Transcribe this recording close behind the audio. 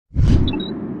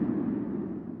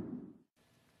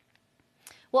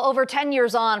Well, over 10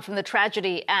 years on from the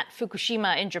tragedy at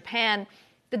Fukushima in Japan,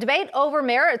 the debate over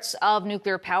merits of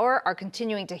nuclear power are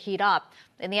continuing to heat up.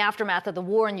 In the aftermath of the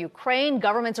war in Ukraine,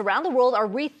 governments around the world are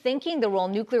rethinking the role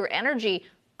nuclear energy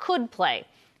could play.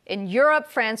 In Europe,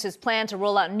 France has planned to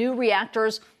roll out new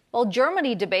reactors, while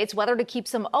Germany debates whether to keep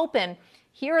some open.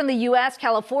 Here in the U.S.,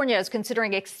 California is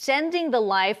considering extending the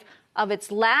life of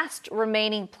its last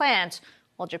remaining plant,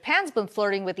 while Japan's been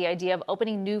flirting with the idea of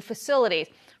opening new facilities.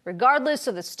 Regardless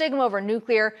of the stigma over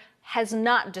nuclear has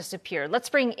not disappeared. Let's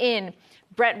bring in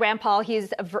Brett Rampal.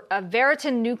 He's a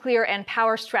Veriten Nuclear and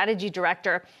Power Strategy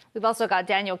Director. We've also got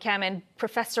Daniel Kammen,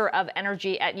 Professor of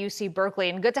Energy at UC Berkeley.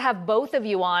 And good to have both of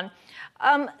you on.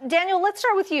 Daniel, let's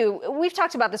start with you. We've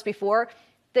talked about this before.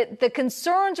 The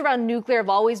concerns around nuclear have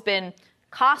always been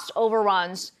cost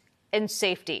overruns and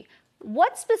safety.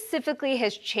 What specifically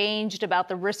has changed about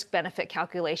the risk-benefit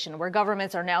calculation where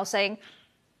governments are now saying,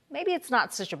 maybe it's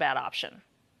not such a bad option?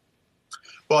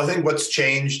 Well, I think what's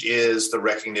changed is the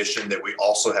recognition that we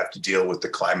also have to deal with the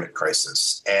climate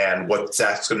crisis. And what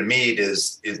that's going to mean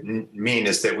is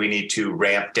that we need to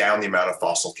ramp down the amount of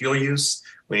fossil fuel use.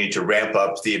 We need to ramp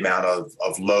up the amount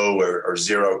of low or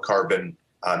zero carbon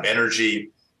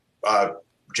energy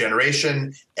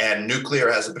generation. And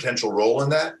nuclear has a potential role in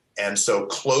that. And so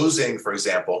closing, for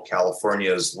example,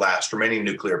 California's last remaining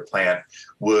nuclear plant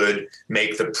would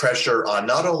make the pressure on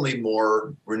not only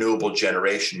more renewable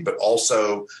generation, but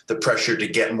also the pressure to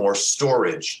get more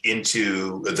storage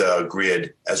into the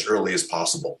grid as early as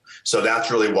possible. So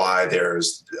that's really why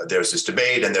there's this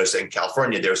debate. And in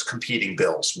California, there's competing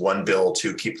bills. One bill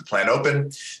to keep the plant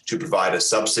open, to provide a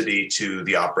subsidy to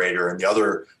the operator, and the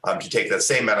other to take that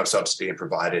same amount of subsidy and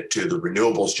provide it to the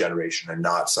renewables generation and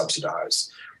not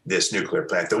subsidize this nuclear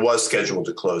plant that was scheduled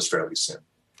to close fairly soon.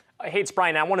 Hey, it's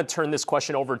Brian. I want to turn this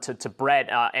question over to Brett,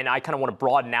 and I kind of want to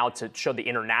broaden out to show the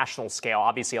international scale.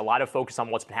 Obviously, a lot of focus on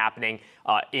what's been happening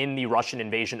in the Russian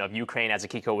invasion of Ukraine. As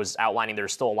Akiko was outlining,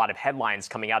 there's still a lot of headlines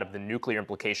coming out of the nuclear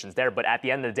implications there. But at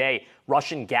the end of the day,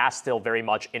 Russian gas still very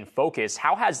much in focus.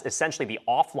 How has essentially the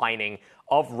offlining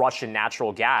of Russian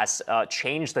natural gas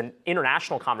changed the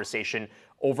international conversation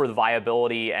over the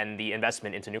viability and the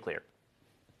investment into nuclear?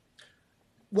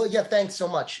 Well, yeah, thanks so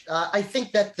much. I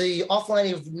think that the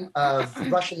offlining of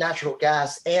Russian natural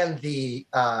gas and the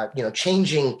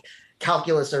changing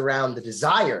calculus around the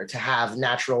desire to have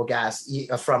natural gas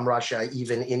from Russia,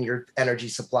 even in your energy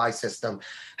supply system,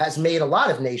 has made a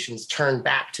lot of nations turn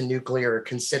back to nuclear,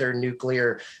 consider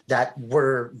nuclear, that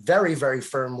were very, very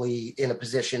firmly in a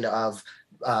position of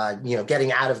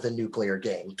getting out of the nuclear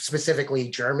game, specifically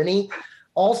Germany.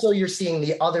 Also, you're seeing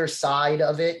the other side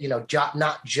of it,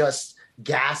 not just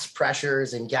gas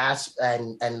pressures and gas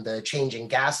and the changing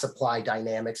gas supply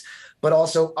dynamics, but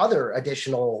also other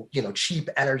additional, cheap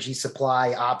energy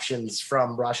supply options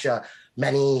from Russia.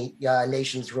 Many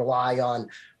nations rely on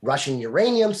Russian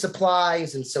uranium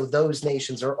supplies. And so those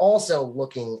nations are also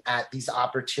looking at these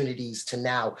opportunities to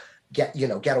now get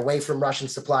away from Russian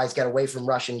supplies, get away from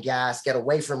Russian gas, get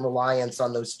away from reliance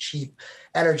on those cheap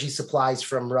energy supplies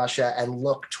from Russia, and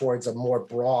look towards a more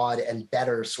broad and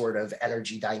better sort of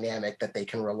energy dynamic that they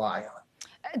can rely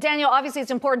on. Daniel, obviously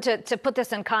it's important to put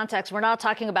this in context. We're not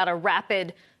talking about a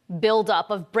rapid buildup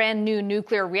of brand new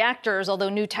nuclear reactors, although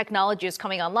new technology is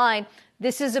coming online.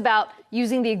 This is about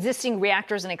using the existing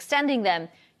reactors and extending them.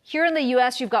 Here in the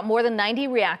U.S., you've got more than 90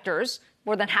 reactors,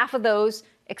 more than half of those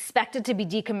expected to be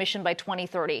decommissioned by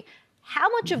 2030. How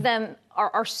much of them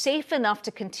are safe enough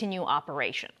to continue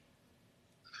operation?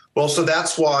 Well, so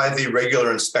that's why the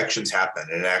regular inspections happen.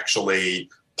 And actually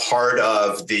part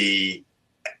of the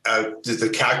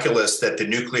calculus that the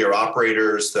nuclear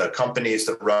operators, the companies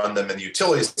that run them, and the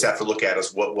utilities have to look at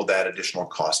is what will that additional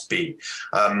cost be?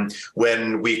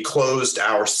 When we closed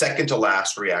our second to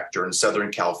last reactor in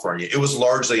Southern California, it was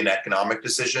largely an economic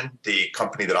decision. The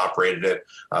company that operated it,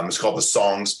 it's called the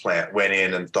Songs plant, went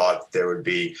in and thought there would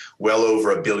be well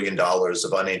over $1 billion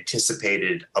of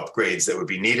unanticipated upgrades that would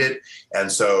be needed.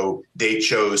 And so they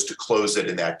chose to close it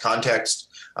in that context.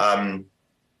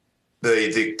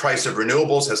 The price of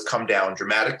renewables has come down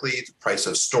dramatically. The price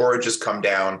of storage has come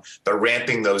down, but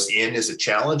ramping those in is a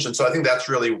challenge. And so I think that's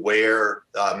really where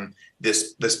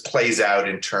this plays out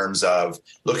in terms of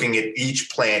looking at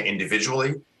each plant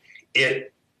individually.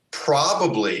 It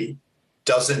probably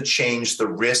doesn't change the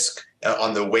risk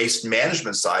on the waste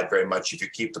management side very much if you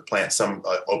keep the plant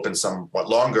open somewhat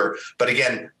longer. But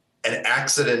again, an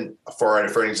accident for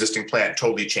an existing plant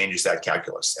totally changes that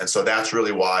calculus. And so that's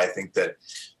really why I think that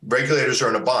regulators are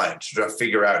in a bind to try to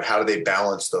figure out how do they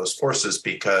balance those forces,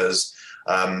 because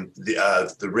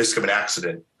the risk of an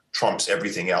accident trumps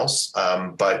everything else.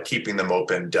 But keeping them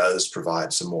open does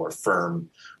provide some more firm,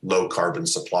 low carbon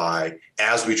supply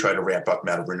as we try to ramp up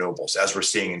amount of renewables, as we're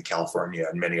seeing in California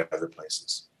and many other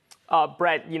places.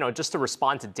 Brett, just to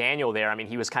respond to Daniel there, I mean,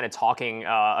 he was kind of talking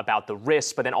about the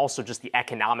risks, but then also just the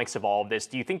economics of all of this.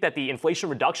 Do you think that the Inflation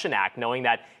Reduction Act, knowing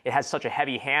that it has such a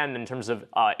heavy hand in terms of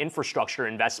infrastructure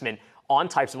investment on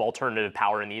types of alternative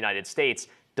power in the United States,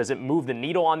 does it move the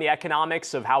needle on the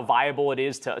economics of how viable it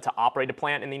is to operate a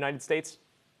plant in the United States?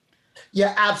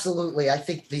 Yeah, absolutely. I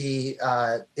think the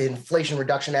Inflation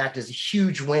Reduction Act is a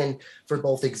huge win for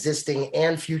both existing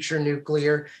and future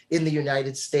nuclear in the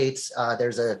United States.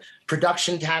 There's a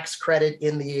production tax credit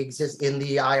in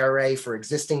the IRA for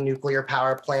existing nuclear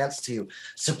power plants to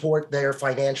support their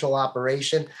financial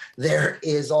operation. There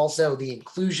is also the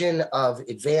inclusion of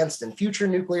advanced and future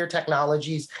nuclear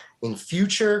technologies in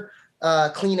future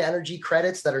clean energy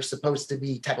credits that are supposed to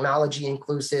be technology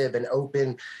inclusive and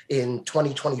open in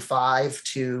 2025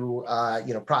 to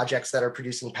projects that are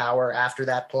producing power after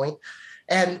that point.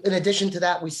 And in addition to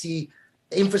that, we see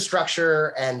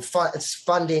infrastructure and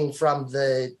funding from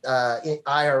the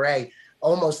IRA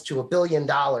almost to $1 billion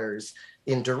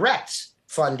in direct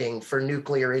funding for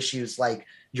nuclear issues like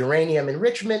uranium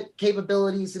enrichment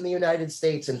capabilities in the United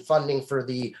States and funding for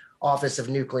the Office of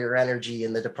Nuclear Energy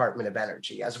in the Department of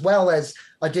Energy, as well as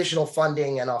additional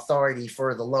funding and authority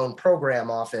for the Loan Program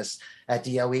Office at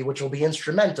DOE, which will be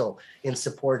instrumental in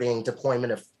supporting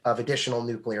deployment of additional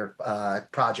nuclear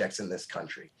projects in this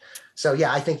country. So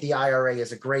yeah, I think the IRA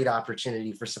is a great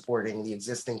opportunity for supporting the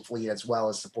existing fleet as well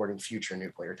as supporting future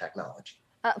nuclear technology.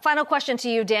 Final question to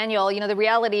you, Daniel. The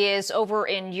reality is over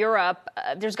in Europe,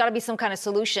 there's got to be some kind of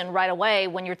solution right away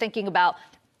when you're thinking about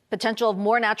potential of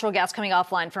more natural gas coming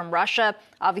offline from Russia,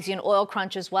 obviously an oil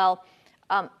crunch as well.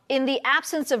 In the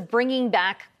absence of bringing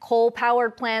back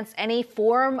coal-powered plants, any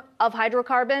form of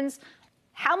hydrocarbons,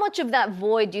 how much of that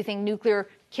void do you think nuclear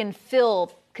can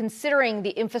fill, considering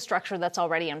the infrastructure that's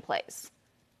already in place?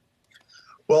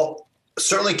 Well,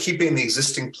 certainly keeping the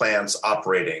existing plants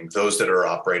operating, those that are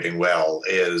operating well,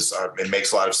 it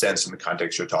makes a lot of sense in the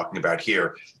context you're talking about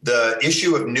here. The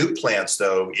issue of new plants,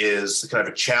 though, is kind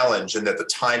of a challenge in that the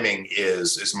timing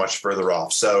is much further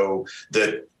off. So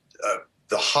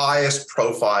the highest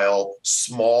profile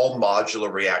small modular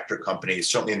reactor companies,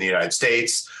 certainly in the United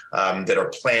States, that are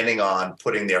planning on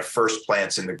putting their first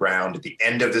plants in the ground at the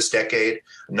end of this decade.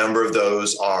 A number of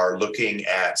those are looking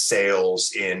at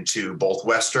sales into both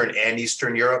Western and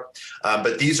Eastern Europe.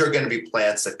 But these are going to be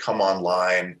plants that come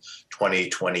online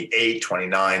 2028,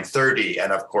 29, 30.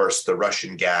 And of course, the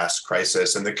Russian gas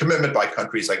crisis and the commitment by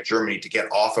countries like Germany to get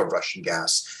off of Russian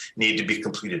gas need to be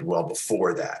completed well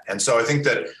before that. And so I think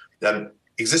that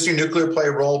existing nuclear play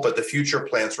a role, but the future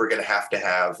plants we're going to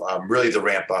have really the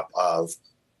ramp up of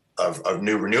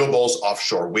new renewables,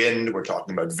 offshore wind. We're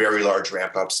talking about very large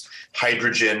ramp ups,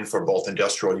 hydrogen for both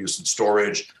industrial use and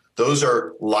storage. Those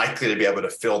are likely to be able to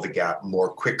fill the gap more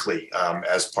quickly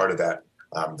as part of that,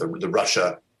 the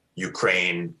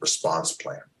Russia-Ukraine response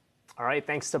plan. All right,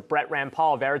 thanks to Brett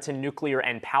Rampal, Veriten Nuclear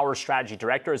and Power Strategy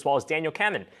Director, as well as Daniel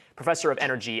Kammen, Professor of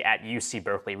Energy at UC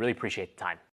Berkeley. Really appreciate the time.